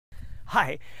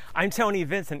Hi, I'm Tony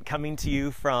Vincent coming to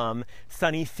you from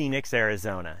sunny Phoenix,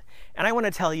 Arizona. And I want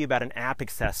to tell you about an app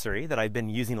accessory that I've been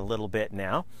using a little bit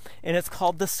now, and it's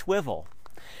called the Swivl.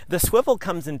 The Swivl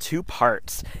comes in two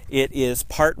parts. It is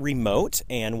part remote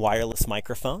and wireless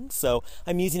microphone. So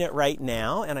I'm using it right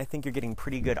now, and I think you're getting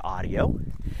pretty good audio.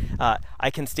 I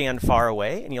can stand far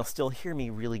away, and you'll still hear me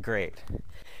really great.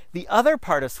 The other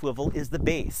part of Swivl is the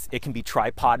base. It can be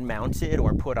tripod mounted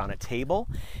or put on a table.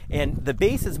 And the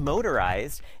base is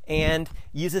motorized and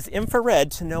uses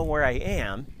infrared to know where I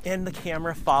am, and the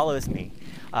camera follows me.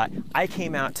 I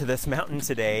came out to this mountain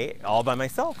today all by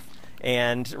myself.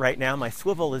 And right now my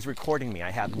Swivl is recording me.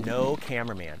 I have no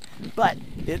cameraman, but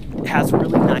it has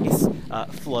really nice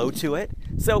flow to it.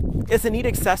 So it's a neat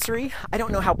accessory. I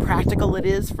don't know how practical it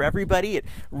is for everybody. It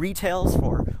retails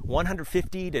for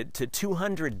 $150 to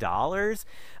 $200,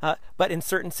 but in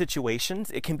certain situations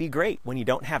it can be great when you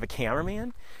don't have a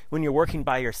cameraman, when you're working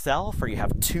by yourself or you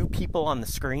have two people on the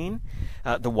screen.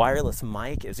 The wireless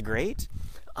mic is great.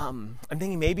 I'm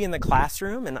thinking maybe in the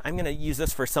classroom, and I'm going to use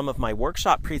this for some of my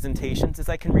workshop presentations, is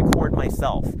I can record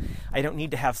myself. I don't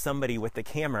need to have somebody with the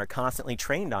camera constantly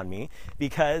trained on me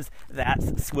because that's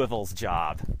Swivl's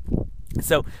job.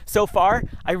 So far,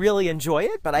 I really enjoy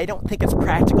it, but I don't think it's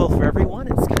practical for everyone.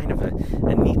 It's kind of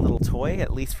a neat little toy,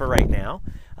 at least for right now.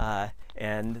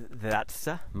 And that's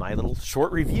my little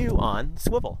short review on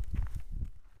Swivl.